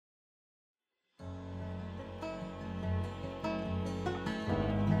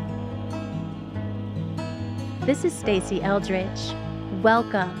This is Stacy Eldridge.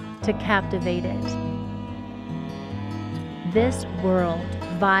 Welcome to Captivated. This world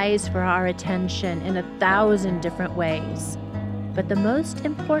vies for our attention in 1,000 different ways. But the most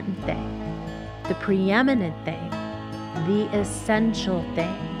important thing, the preeminent thing, the essential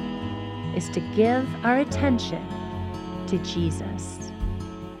thing, is to give our attention to Jesus.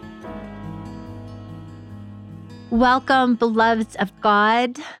 Welcome, beloveds of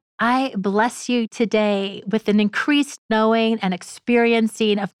God. I bless you today with an increased knowing and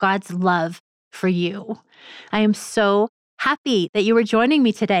experiencing of God's love for you. I am so happy that you are joining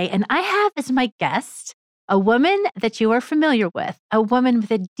me today, and I have as my guest a woman that you are familiar with, a woman with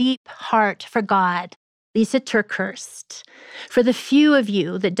a deep heart for God, Lysa TerKeurst. For the few of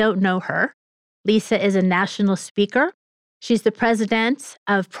you that don't know her, Lysa is a national speaker. She's the president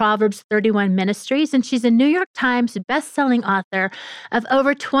of Proverbs 31 Ministries, and she's a New York Times bestselling author of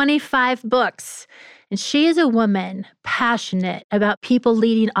over 25 books. And she is a woman passionate about people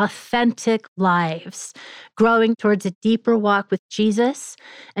leading authentic lives, growing towards a deeper walk with Jesus,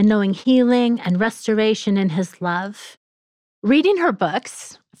 and knowing healing and restoration in his love. Reading her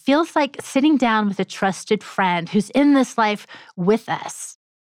books feels like sitting down with a trusted friend who's in this life with us.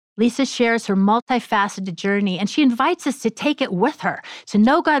 Lysa shares her multifaceted journey, and she invites us to take it with her, to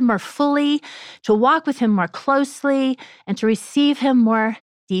know God more fully, to walk with him more closely, and to receive him more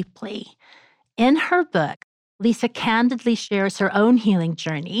deeply. In her book, Lysa candidly shares her own healing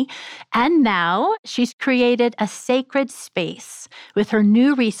journey, and now she's created a sacred space with her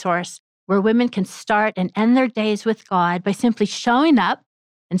new resource where women can start and end their days with God by simply showing up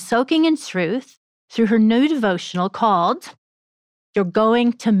and soaking in truth through her new devotional called You're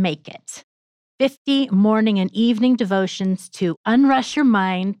Going to Make It. 50 morning and evening devotions to unrush your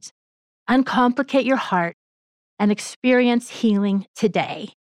mind, uncomplicate your heart, and experience healing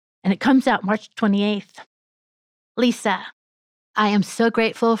today. And it comes out March 28th. Lysa, I am so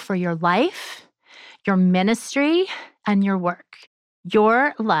grateful for your life, your ministry, and your work.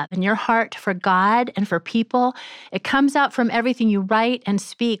 Your love and your heart for God and for people, it comes out from everything you write and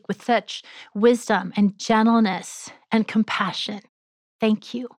speak with such wisdom and gentleness and compassion.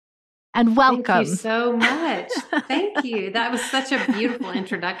 Thank you. And welcome. Thank you so much. Thank you. That was such a beautiful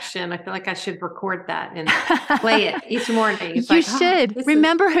introduction. I feel like I should record that and play it each morning. It's you should.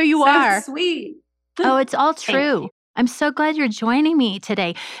 Remember who you are. Sweet. Oh, it's all true. I'm so glad you're joining me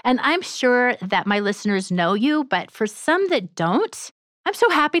today. And I'm sure that my listeners know you, but for some that don't, I'm so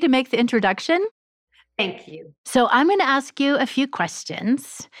happy to make the introduction. Thank you. So I'm going to ask you a few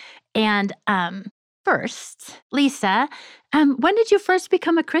questions. And first, Lysa, when did you first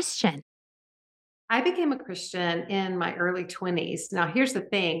become a Christian? I became a Christian in my early 20s. Now, here's the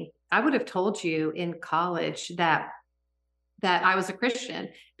thing. I would have told you in college that I was a Christian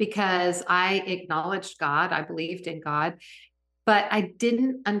because I acknowledged God. I believed in God, but I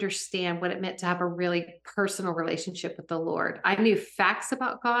didn't understand what it meant to have a really personal relationship with the Lord. I knew facts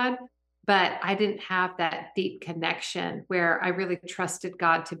about God, but I didn't have that deep connection where I really trusted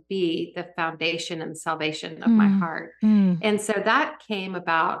God to be the foundation and salvation of my heart. And so that came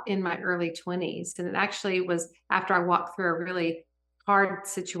about in my early 20s. And it actually was after I walked through a really hard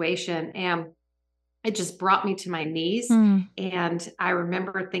situation, and it just brought me to my knees. And I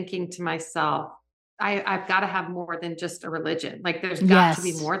remember thinking to myself, I've got to have more than just a religion. Like there's got to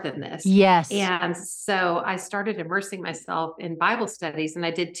be more than this. Yes. And so I started immersing myself in Bible studies, and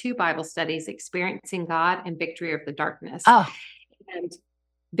I did 2 Bible studies, Experiencing God and Victory of the Darkness. And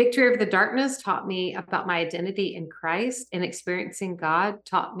Victory of the Darkness taught me about my identity in Christ, and Experiencing God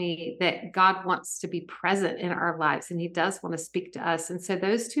taught me that God wants to be present in our lives, and he does want to speak to us. And so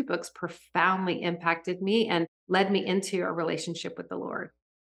those 2 books profoundly impacted me and led me into a relationship with the Lord.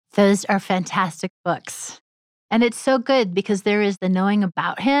 Those are fantastic books. And it's so good because there is the knowing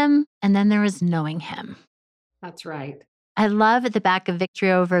about him, and then there is knowing him. That's right. I love at the back of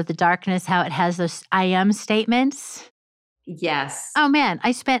Victory Over the Darkness how it has those I am statements. Yes. Oh man,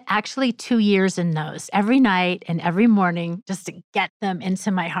 I spent actually 2 years in those every night and every morning just to get them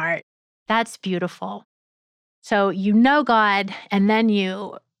into my heart. That's beautiful. So you know God, and then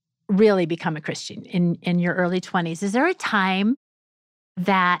you really become a Christian in your early 20s. Is there a time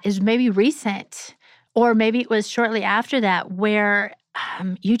that is maybe recent, or maybe it was shortly after that, where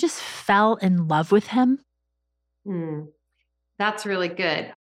you just fell in love with him? That's really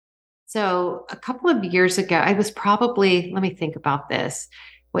good. So a couple of years ago, I was probably, let me think about this.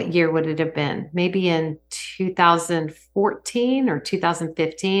 What year would it have been? Maybe in 2014 or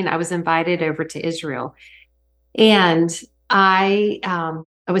 2015, I was invited over to Israel. And I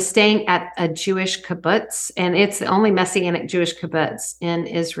I was staying at a Jewish kibbutz, and it's the only Messianic Jewish kibbutz in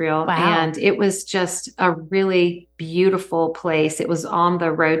Israel. Wow. And it was just a really beautiful place. It was on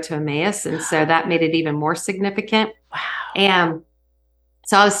the road to Emmaus. And so that made it even more significant. Wow. And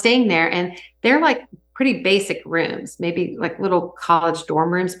so I was staying there, and they're like pretty basic rooms, maybe like little college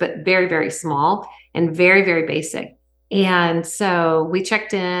dorm rooms, but very, very small and very, very basic. And so we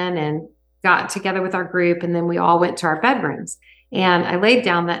checked in and got together with our group, and then we all went to our bedrooms. And I laid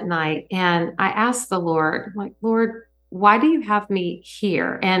down that night and I asked the Lord, like, Lord, why do you have me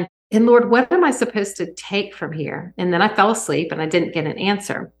here? And Lord, what am I supposed to take from here? And then I fell asleep and I didn't get an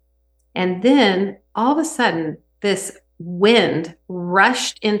answer. And then all of a sudden, this wind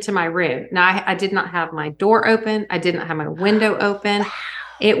rushed into my room. Now, I did not have my door open. I did not have my window open. Wow.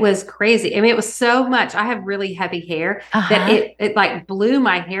 It was crazy. I mean, it was so much. I have really heavy hair that Uh-huh. it like blew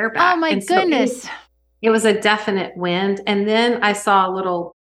my hair Oh back. my And so goodness. it was a definite wind. And then I saw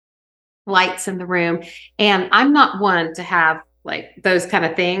little lights in the room. And I'm not one to have like those kind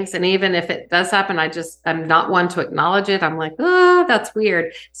of things. And even if it does happen, I'm not one to acknowledge it. I'm like, oh, that's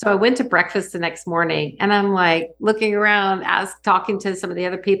weird. So I went to breakfast the next morning and I'm like looking around as talking to some of the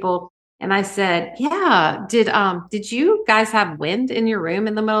other people. And I said, yeah, did you guys have wind in your room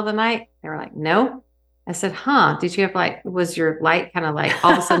in the middle of the night? They were like, no. I said, huh, did you have like, was your light kind of like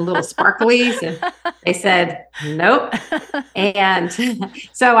all of a sudden little sparklies? And they said, nope. And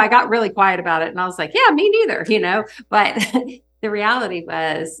so I got really quiet about it and I was like, yeah, me neither. But the reality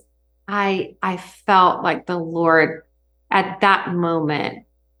was I felt like the Lord at that moment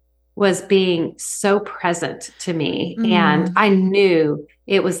was being so present to me. And Mm. I knew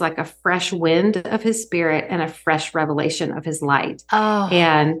it was like a fresh wind of his spirit and a fresh revelation of his light. Oh,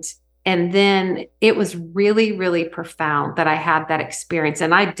 And and then it was really, really profound that I had that experience.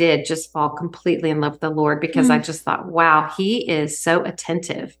 And I did just fall completely in love with the Lord because I mm. just thought, wow, he is so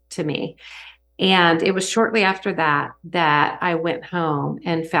attentive to me. And it was shortly after that I went home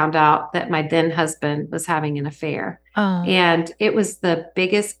and found out that my then husband was having an affair. Oh, And it was the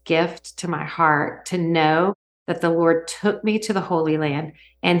biggest gift to my heart to know that the Lord took me to the Holy Land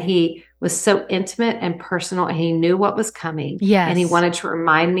and he was so intimate and personal and he knew what was coming and he yes. wanted to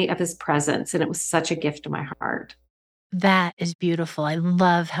remind me of his presence. And it was such a gift to my heart. That is beautiful. I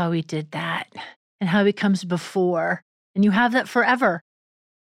love how he did that and how he comes before. And you have that forever.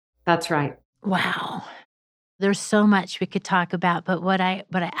 That's right. Wow. There's so much we could talk about, but what I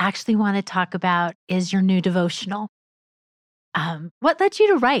actually want to talk about is your new devotional. What led you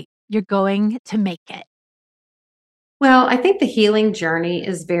to write? You're going to make it. Well, I think the healing journey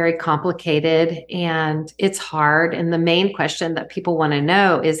is very complicated and it's hard. And the main question that people want to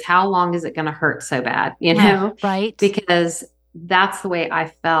know is how long is it going to hurt so bad? Right? Because that's the way I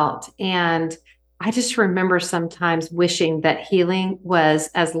felt. And I just remember sometimes wishing that healing was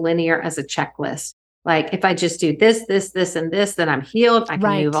as linear as a checklist. Like if I just do this, this, this, and this, then I'm healed. I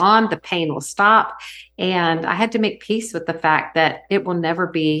can move Right. on. The pain will stop. And I had to make peace with the fact that it will never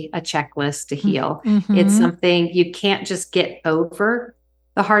be a checklist to heal. It's Mm-hmm. something you can't just get over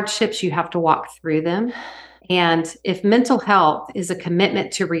the hardships, you have to walk through them. And if mental health is a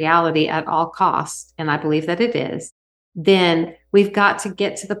commitment to reality at all costs, and I believe that it is, then we've got to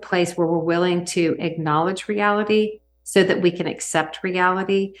get to the place where we're willing to acknowledge reality so that we can accept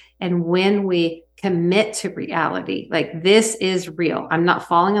reality. And when we commit to reality, like this is real, I'm not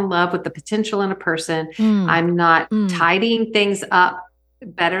falling in love with the potential in a person, Mm, I'm not mm. tidying things up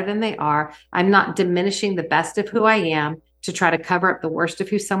better than they are, I'm not diminishing the best of who I am to try to cover up the worst of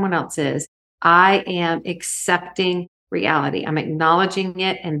who someone else is. I am accepting reality. I'm acknowledging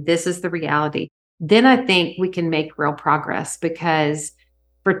it, and this is the reality. Then I think we can make real progress because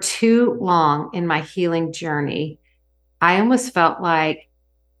for too long in my healing journey, I almost felt like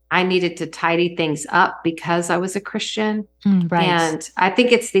I needed to tidy things up because I was a Christian. Right. And I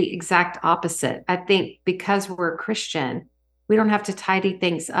think it's the exact opposite. I think because we're a Christian, we don't have to tidy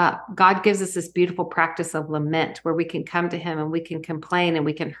things up. God gives us this beautiful practice of lament where we can come to Him and we can complain and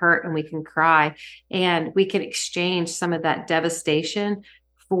we can hurt and we can cry and we can exchange some of that devastation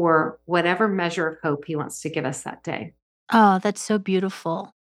for whatever measure of hope He wants to give us that day. Oh, that's so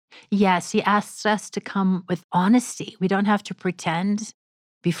beautiful. Yes, he asks us to come with honesty. We don't have to pretend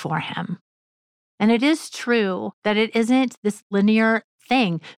before him. And it is true that it isn't this linear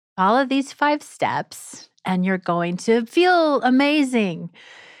thing. Follow these 5 steps and you're going to feel amazing.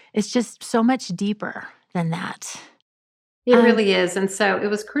 It's just so much deeper than that. It Um, really is. And so it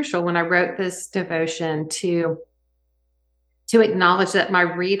was crucial when I wrote this devotion to acknowledge that my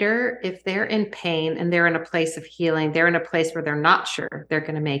reader, if they're in pain and they're in a place of healing, they're in a place where they're not sure they're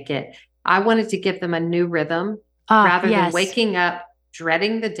going to make it. I wanted to give them a new rhythm rather than yes. waking up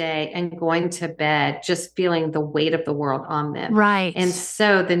dreading the day and going to bed, just feeling the weight of the world on them. Right. And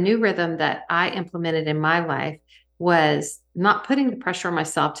so the new rhythm that I implemented in my life was not putting the pressure on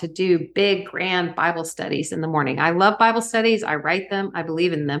myself to do big, grand Bible studies in the morning. I love Bible studies. I write them. I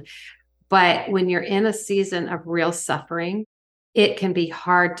believe in them. But when you're in a season of real suffering, it can be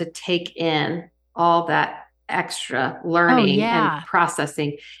hard to take in all that extra Oh, learning and yeah.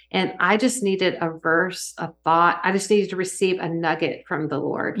 processing. And I just needed a verse, a thought. I just needed to receive a nugget from the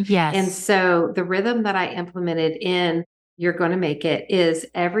Lord. And Yes. so the rhythm that I implemented in You're Going to Make It is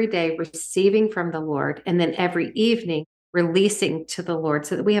every day receiving from the Lord, and then every evening releasing to the Lord,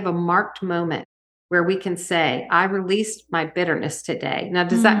 so that we have a marked moment where we can say, I released my bitterness today. Now,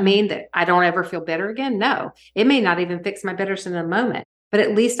 does that mean that I don't ever feel bitter again? No, it may not even fix my bitterness in the moment, but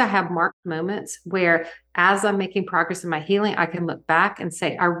at least I have marked moments where, as I'm making progress in my healing, I can look back and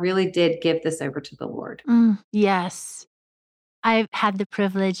say, I really did give this over to the Lord. Yes. I've had the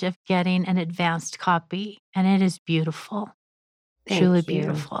privilege of getting an advanced copy, and it is beautiful. Truly Thank you.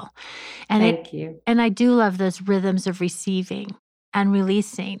 beautiful. And Thank you. I do love those rhythms of receiving and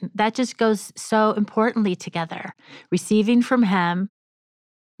releasing. That just goes so importantly together. Receiving from Him,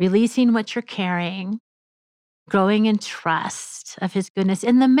 releasing what you're carrying, growing in trust of His goodness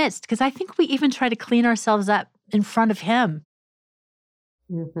in the midst. Because I think we even try to clean ourselves up in front of Him.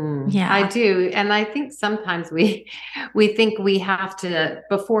 I Yeah. do. And I think sometimes we think we have to,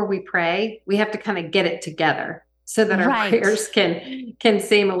 before we pray, we have to kind of get it together so that our Right. prayers can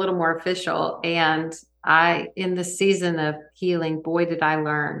seem a little more official. And in the season of healing, boy, did I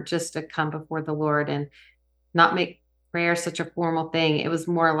learn just to come before the Lord and not make prayer such a formal thing. It was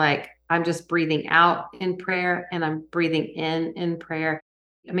more like I'm just breathing out in prayer and I'm breathing in prayer.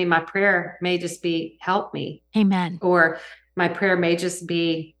 I mean, my prayer may just be, help me. Amen. Or my prayer may just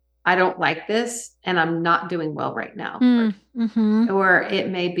be, I don't like this and I'm not doing well right now. Or it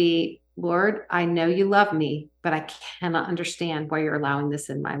may be, Lord, I know you love me, but I cannot understand why you're allowing this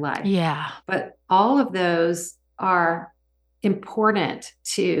in my life. Yeah. But all of those are important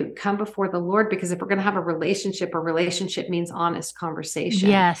to come before the Lord, because if we're going to have a relationship means honest conversation.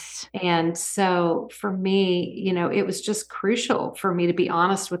 Yes. And so for me, it was just crucial for me to be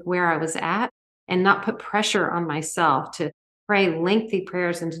honest with where I was at and not put pressure on myself to pray lengthy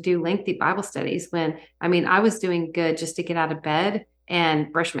prayers and to do lengthy Bible studies when, I was doing good just to get out of bed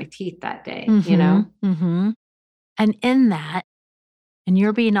and brush my teeth that day, And in that, and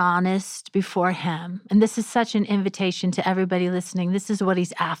you're being honest before Him, and this is such an invitation to everybody listening. This is what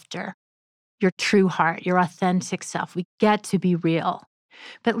He's after. Your true heart, your authentic self. We get to be real.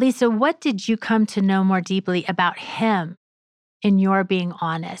 But Lysa, what did you come to know more deeply about Him in your being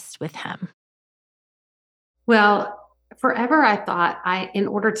honest with Him? Well, forever I thought in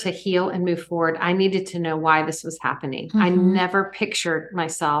order to heal and move forward, I needed to know why this was happening. I never pictured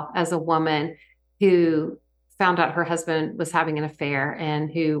myself as a woman who found out her husband was having an affair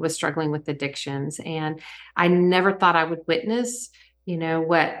and who was struggling with addictions. And I never thought I would witness,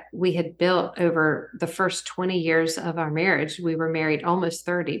 what we had built over the first 20 years of our marriage. We were married almost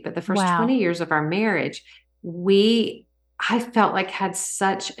 30, but the first 20 years of our marriage, I felt like had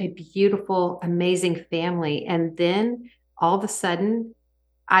such a beautiful, amazing family. And then all of a sudden,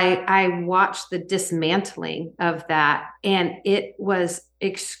 I watched the dismantling of that, and it was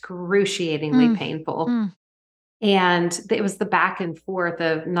excruciatingly painful. And it was the back and forth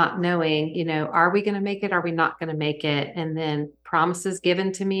of not knowing, are we going to make it? Are we not going to make it? And then promises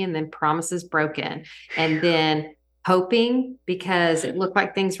given to me and then promises broken. And then hoping because it looked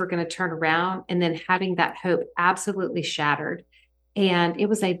like things were going to turn around, and then having that hope absolutely shattered. And it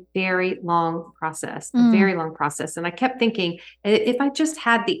was a very long process, a very long process. And I kept thinking, if I just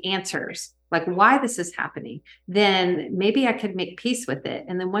had the answers, like why this is happening, then maybe I could make peace with it.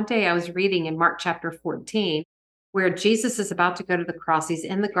 And then one day I was reading in Mark chapter 14, where Jesus is about to go to the cross. He's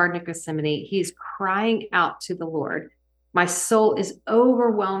in the Garden of Gethsemane. He's crying out to the Lord. My soul is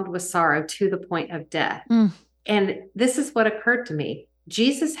overwhelmed with sorrow to the point of death. And this is what occurred to me.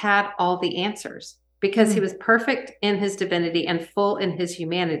 Jesus had all the answers because he was perfect in his divinity and full in his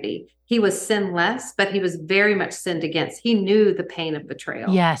humanity. He was sinless, but he was very much sinned against. He knew the pain of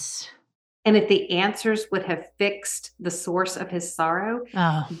betrayal. Yes. And if the answers would have fixed the source of his sorrow,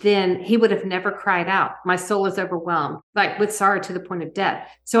 then he would have never cried out, my soul is overwhelmed, like with sorrow to the point of death.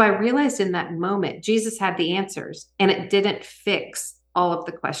 So I realized in that moment, Jesus had the answers, and it didn't fix all of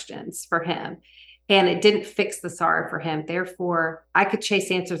the questions for him. And it didn't fix the sorrow for him. Therefore, I could chase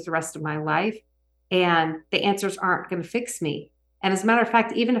answers the rest of my life, and the answers aren't going to fix me. And as a matter of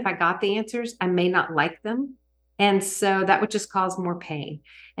fact, even if I got the answers, I may not like them. And so that would just cause more pain.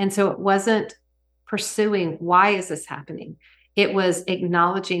 And so it wasn't pursuing, why is this happening? It was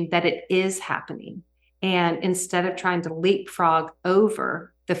acknowledging that it is happening. And instead of trying to leapfrog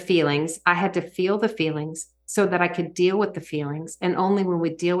over the feelings, I had to feel the feelings so that I could deal with the feelings. And only when we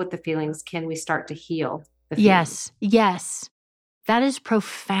deal with the feelings can we start to heal the feelings. Yes. Yes. That is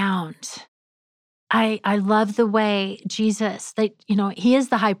profound. I love the way Jesus, he is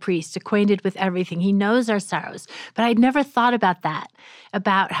the high priest, acquainted with everything. He knows our sorrows. But I'd never thought about that,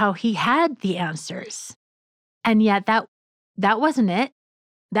 about how he had the answers. And yet that wasn't it.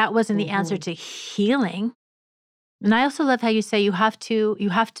 That wasn't the answer Mm-hmm. to healing. And I also love how you say you have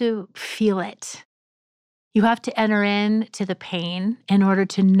to feel it. You have to enter into the pain in order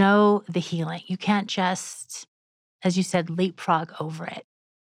to know the healing. You can't just, as you said, leapfrog over it.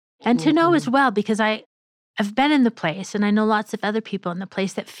 And to know as Mm-hmm. well, because I've been in the place, and I know lots of other people in the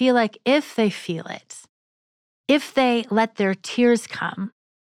place that feel like if they feel it, if they let their tears come,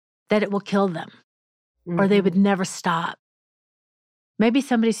 that it will kill them or they would Mm-hmm. never stop. Maybe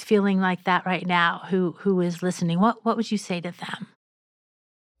somebody's feeling like that right now who is listening. What would you say to them?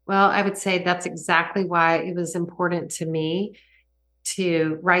 Well, I would say that's exactly why it was important to me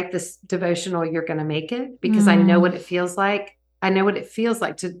to write this devotional, You're Going to Make It, because I know Mm, what it feels like. I know what it feels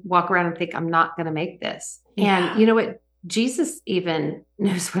like to walk around and think, I'm not going to make this. And yeah. you know what? Jesus even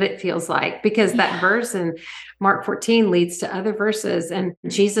knows what it feels like, because that Yeah. verse in Mark 14 leads to other verses. And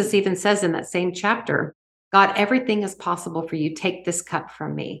Jesus even says in that same chapter, God, everything is possible for you. Take this cup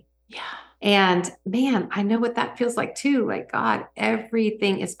from me. Yeah. And man, I know what that feels like too. Like, God,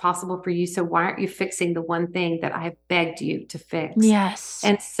 everything is possible for you. So why aren't you fixing the one thing that I have begged you to fix? Yes.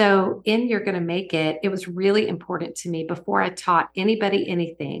 And so, in You're Going to Make It, it was really important to me before I taught anybody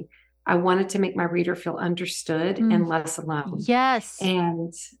anything. I wanted to make my reader feel understood Mm, and less alone. yes.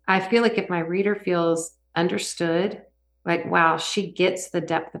 And I feel like if my reader feels understood, like, wow, she gets the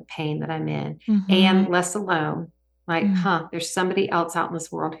depth of pain that I'm in, Mm-hmm. and less alone, like, Mm, huh, there's somebody else out in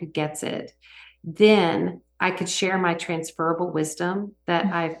this world who gets it. Then I could share my transferable wisdom that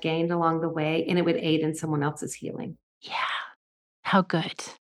mm. I've gained along the way, and it would aid in someone else's healing. Yeah. How good.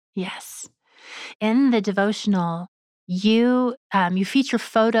 Yes. In the devotional, you feature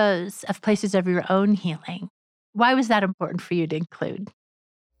photos of places of your own healing. Why was that important for you to include?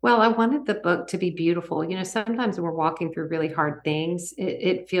 Well, I wanted the book to be beautiful. You know, sometimes when we're walking through really hard things,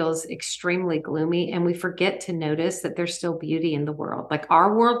 it feels extremely gloomy, and we forget to notice that there's still beauty in the world. Like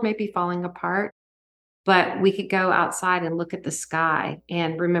our world may be falling apart, but we could go outside and look at the sky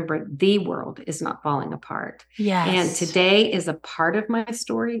and remember the world is not falling apart. And Yes. today is a part of my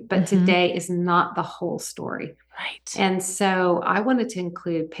story, but Hmm. today is not the whole story. Right. And so I wanted to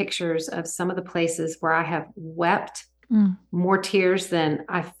include pictures of some of the places where I have wept Mm, more tears than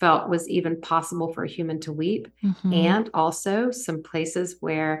I felt was even possible for a human to weep. hmm. And also some places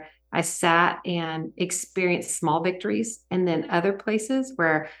where I sat and experienced small victories, and then other places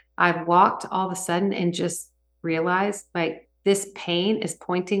where I've walked all of a sudden and just realized like this pain is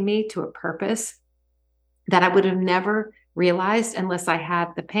pointing me to a purpose that I would have never realized unless I had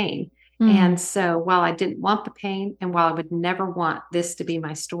the pain. Mm, And so while I didn't want the pain, and while I would never want this to be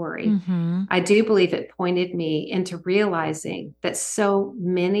my story, hmm. I do believe it pointed me into realizing that so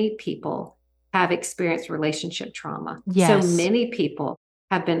many people have experienced relationship trauma. So Yes. many people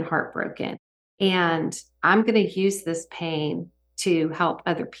have been heartbroken. And I'm going to use this pain to help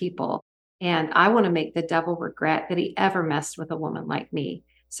other people. And I want to make the devil regret that he ever messed with a woman like me.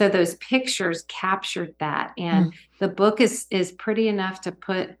 So those pictures captured that. Mm, And the book is pretty enough to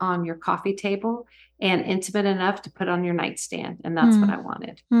put on your coffee table and intimate enough to put on your nightstand. And that's what mm, I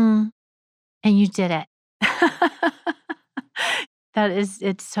wanted. mm. And you did it.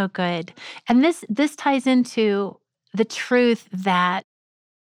 It's so good. And this ties into the truth that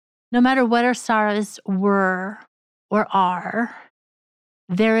no matter what our sorrows were or are,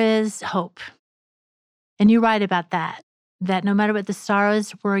 there is hope. And you write about that no matter what the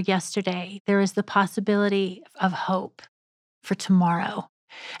sorrows were yesterday, there is the possibility of hope for tomorrow.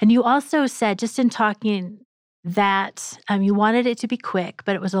 And you also said, just in talking, that you wanted it to be quick,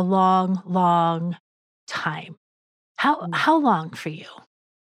 but it was a long, long time. Mm. How long for you?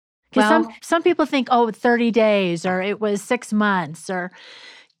 Because Well, some people think, oh, 30 days, or it was 6 months, or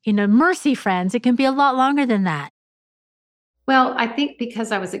mercy, friends, it can be a lot longer than that. well, I think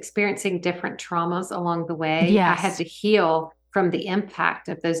because I was experiencing different traumas along the way, I had Yes. to heal from the impact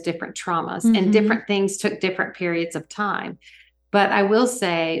of those different traumas, and Mm-hmm. different things took different periods of time. But I will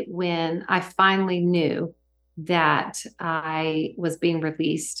say, when I finally knew that I was being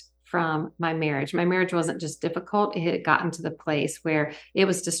released from my marriage. My marriage wasn't just difficult, it had gotten to the place where it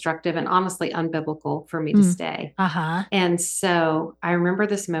was destructive and honestly unbiblical for me to stay. Uh-huh. And so I remember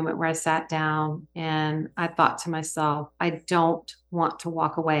this moment where I sat down and I thought to myself, I don't want to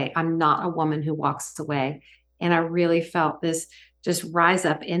walk away. I'm not a woman who walks away. And I really felt this just rise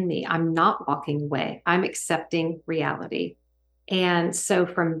up in me. I'm not walking away. I'm accepting reality. And so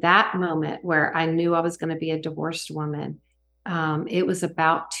from that moment where I knew I was going to be a divorced woman, it was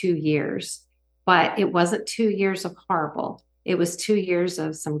about 2 years, but it wasn't 2 years of horrible. It was 2 years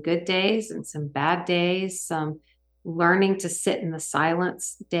of some good days and some bad days, some learning to sit in the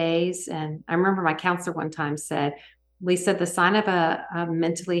silence days. And I remember my counselor one time said, Lysa, the sign of a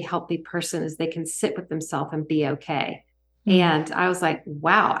mentally healthy person is they can sit with themselves and be okay. And I was like,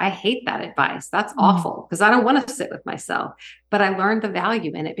 wow, I hate that advice. That's awful because I don't want to sit with myself. But I learned the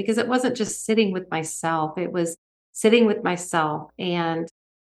value in it because it wasn't just sitting with myself. It was sitting with myself and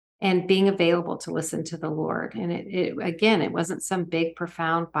being available to listen to the Lord. And it again, it wasn't some big,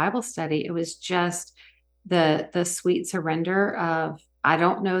 profound Bible study. It was just the sweet surrender of, I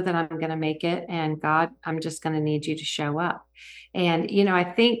don't know that I'm going to make it. And God, I'm just going to need you to show up. And, I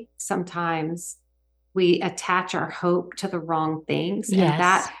think sometimes we attach our hope to the wrong things. Yes. And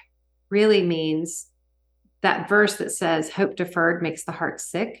that really means that verse that says hope deferred makes the heart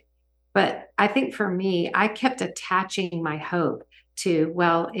sick. But I think for me, I kept attaching my hope to,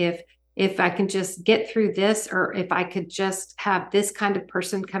 well, if I can just get through this, or if I could just have this kind of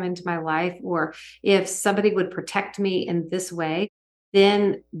person come into my life, or if somebody would protect me in this way,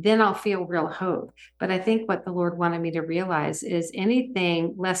 then I'll feel real hope. But I think what the Lord wanted me to realize is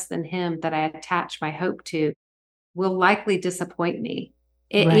anything less than him that I attach my hope to will likely disappoint me.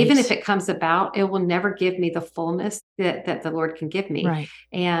 Even if it comes about, it will never give me the fullness that the Lord can give me. Right.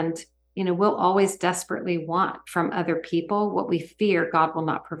 And, we'll always desperately want from other people what we fear God will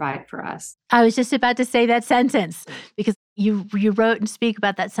not provide for us. I was just about to say that sentence because you wrote and speak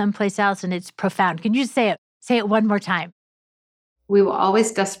about that someplace else, and it's profound. Can you just say it? Say it one more time. We will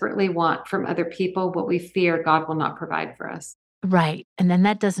always desperately want from other people what we fear God will not provide for us. Right. And then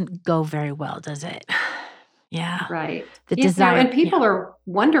that doesn't go very well, does it? Yeah. Right. The desire. And people are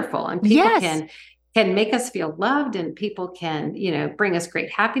wonderful, and people Yes. can make us feel loved, and people can, bring us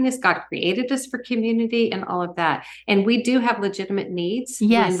great happiness. God created us for community and all of that. And we do have legitimate needs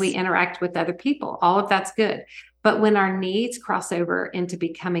when we interact with other people. All of that's good. But when our needs cross over into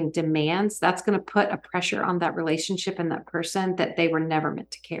becoming demands, that's going to put a pressure on that relationship and that person that they were never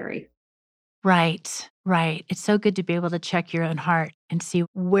meant to carry. Right, right. It's so good to be able to check your own heart and see,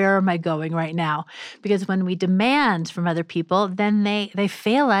 where am I going right now? Because when we demand from other people, then they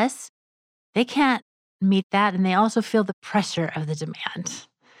fail us. They can't meet that, and they also feel the pressure of the demand.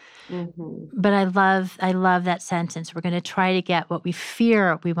 Mm-hmm. But I love that sentence. We're going to try to get what we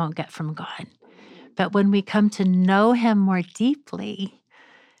fear we won't get from God. But when we come to know him more deeply,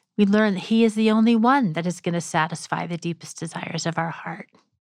 we learn that he is the only one that is going to satisfy the deepest desires of our heart.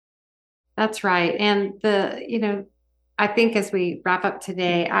 That's right. And I think as we wrap up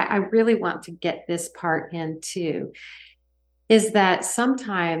today, I really want to get this part in too, is that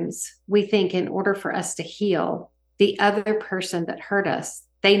sometimes we think in order for us to heal, the other person that hurt us,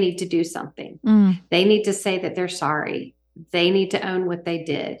 they need to do something. They need to say that they're sorry. They need to own what they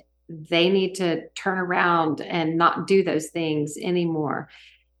did. They need to turn around and not do those things anymore.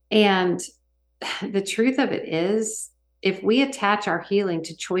 And the truth of it is, if we attach our healing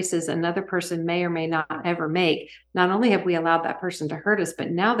to choices another person may or may not ever make, not only have we allowed that person to hurt us,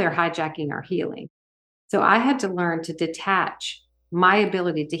 but now they're hijacking our healing. So I had to learn to detach my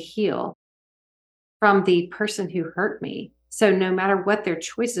ability to heal from the person who hurt me. So no matter what their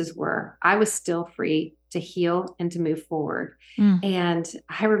choices were, I was still free to heal and to move forward. And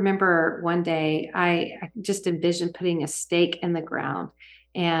I remember one day I just envisioned putting a stake in the ground,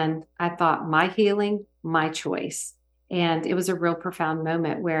 and I thought, my healing, my choice. And it was a real profound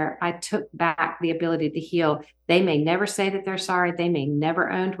moment where I took back the ability to heal. They may never say that they're sorry. They may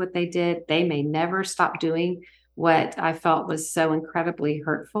never owned what they did. They may never stop doing what I felt was so incredibly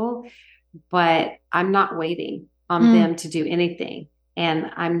hurtful, but I'm not waiting on them to do anything.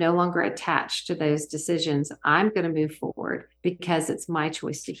 And I'm no longer attached to those decisions. I'm going to move forward because it's my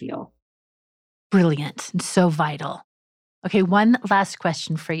choice to heal. Brilliant and so vital. Okay, one last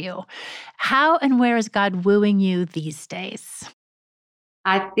question for you. How and where is God wooing you these days?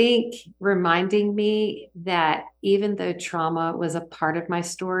 I think reminding me that even though trauma was a part of my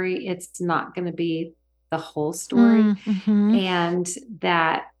story, it's not going to be the whole story. And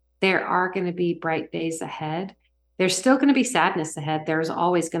that there are going to be bright days ahead. There's still going to be sadness ahead. There's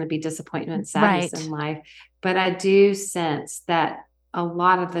always going to be disappointment and sadness in life. But I do sense that a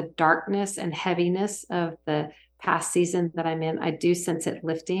lot of the darkness and heaviness of the past season that I'm in. I do sense it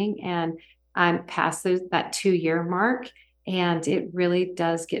lifting, and I'm past that 2-year mark, and it really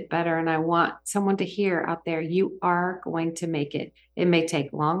does get better. And I want someone to hear out there, you are going to make it. It may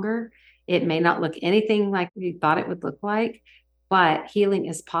take longer. It may not look anything like you thought it would look like, but healing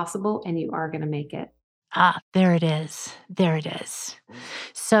is possible and you are going to make it. Ah, there it is. There it is.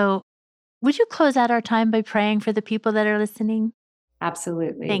 So, would you close out our time by praying for the people that are listening?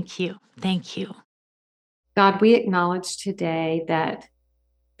 Absolutely. Thank you. Thank you. God, we acknowledge today that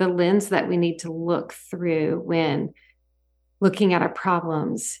the lens that we need to look through when looking at our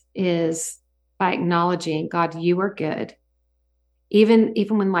problems is by acknowledging, God, you are good. Even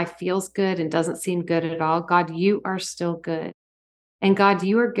when life feels good and doesn't seem good at all, God, you are still good. And God,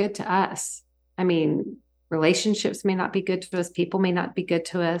 you are good to us. I mean, relationships may not be good to us, people may not be good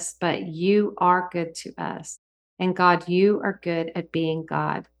to us, but you are good to us. And God, you are good at being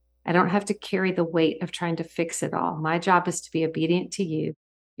God. I don't have to carry the weight of trying to fix it all. My job is to be obedient to you.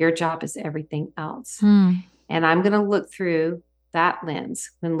 Your job is everything else. Hmm. And I'm going to look through that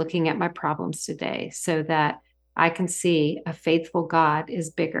lens when looking at my problems today so that I can see a faithful God is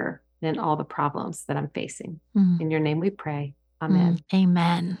bigger than all the problems that I'm facing. In your name we pray. Amen.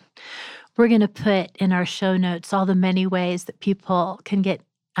 Amen. We're going to put in our show notes all the many ways that people can get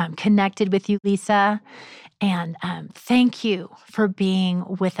connected with you, Lysa. And thank you for being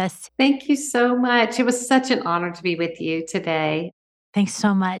with us. Thank you so much. It was such an honor to be with you today. Thanks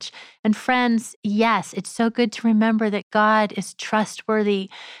so much. And friends, yes, it's so good to remember that God is trustworthy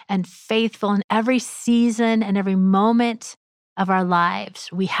and faithful in every season and every moment of our lives.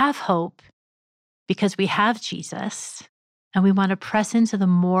 We have hope because we have Jesus, and we want to press into the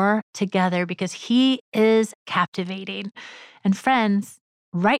more together because he is captivating. And friends,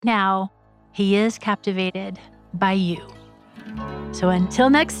 right now, he is captivated by you. So until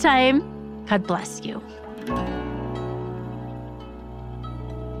next time, God bless you.